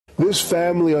This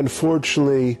family,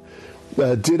 unfortunately,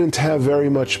 didn't have very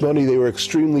much money. They were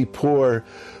extremely poor.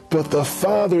 But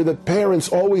the parents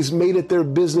always made it their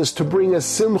business to bring a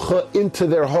simcha into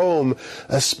their home,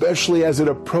 especially as it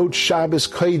approached Shabbos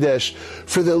Kodesh,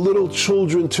 for their little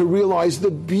children to realize the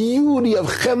beauty of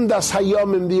Chemdas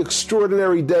Hayamim, the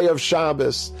extraordinary day of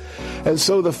Shabbos. And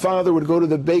so the father would go to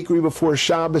the bakery before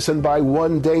Shabbos and buy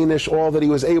one Danish, all that he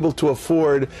was able to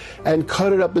afford, and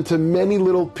cut it up into many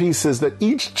little pieces that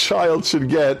each child should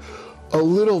get a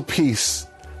little piece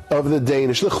of the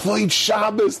Danish. L'chvoid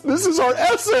Shabbos, this is our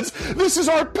essence, this is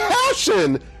our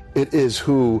passion. It is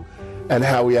who and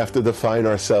how we have to define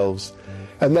ourselves.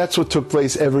 And that's what took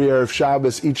place every Erev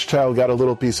Shabbos. Each child got a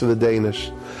little piece of the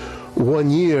Danish.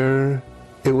 One year,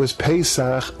 it was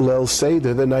Pesach Leil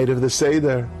Seder, the night of the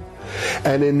Seder.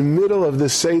 And in the middle of the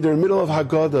Seder, middle of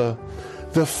Haggadah,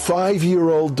 the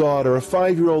 5-year-old daughter, a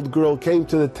 5-year-old girl, came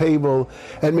to the table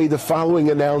and made the following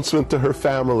announcement to her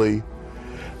family.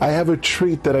 I have a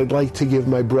treat that I'd like to give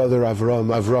my brother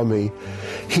Avrami.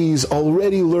 He's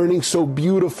already learning so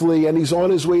beautifully, and he's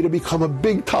on his way to become a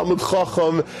big Talmid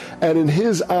Chacham, and in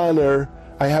his honor,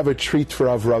 I have a treat for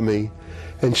Avrami.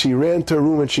 And she ran to her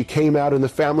room, and she came out, and the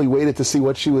family waited to see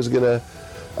what she was going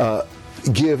to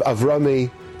give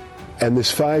Avrami, and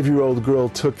this 5-year-old girl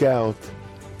took out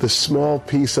the small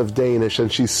piece of Danish,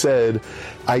 and she said,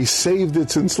 I saved it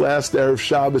since last Erev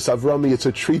Shabbos. Avrami, it's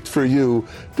a treat for you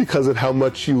because of how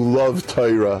much you love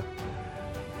Torah.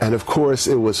 And of course,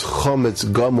 it was Chometz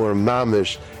Gamor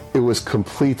Mamish. It was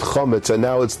complete Chometz, and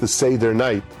now it's the Seder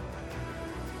night.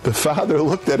 The father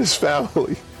looked at his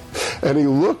family, and he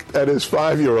looked at his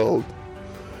 5-year-old,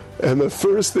 and the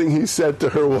first thing he said to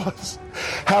her was,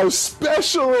 how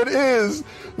special it is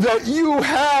that you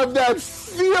have that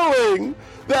feeling,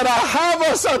 that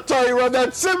ahavas HaTorah, that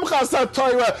simchas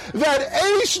HaTorah, that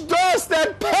eish das,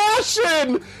 that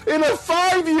passion in a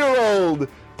 5-year-old,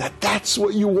 that's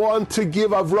what you want to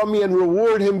give Avrami and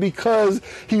reward him because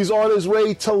he's on his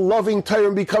way to loving Torah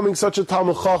and becoming such a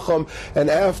Talmid Chacham. And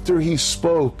after he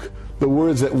spoke the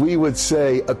words that we would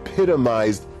say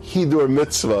epitomized Hidur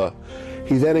Mitzvah,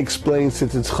 he then explained,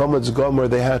 since it's Chometz Gomer,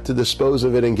 they had to dispose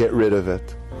of it and get rid of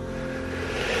it.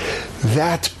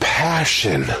 That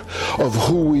passion of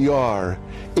who we are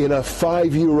in a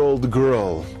 5-year-old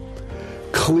girl,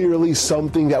 clearly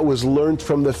something that was learned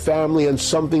from the family and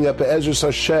something that Be'ezras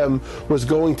Hashem was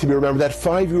going to be remembered. That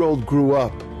 5-year-old grew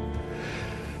up,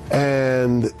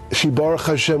 and she, Baruch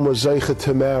Hashem, was Zeicha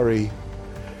to marry,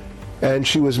 and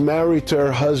she was married to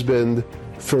her husband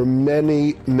for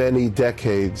many, many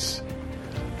decades.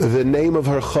 The name of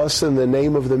her chassan, the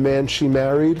name of the man she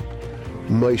married,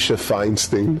 Moshe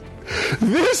Feinstein.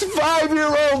 This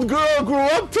 5-year-old girl grew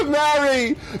up to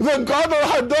marry the Gadol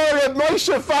Hador,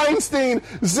 Moshe Feinstein,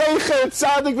 Zecher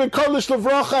Tzadik V'Kodesh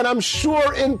Levracha, and I'm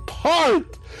sure in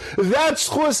part that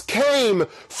schus came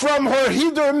from her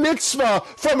Hidur Mitzvah,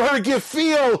 from her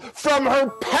Gefiel, from her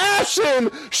passion.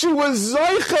 She was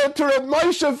Zecher to Reb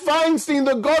Moshe Feinstein,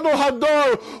 the Gadol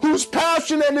Hador, whose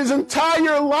passion and his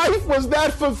entire life was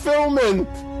that fulfillment.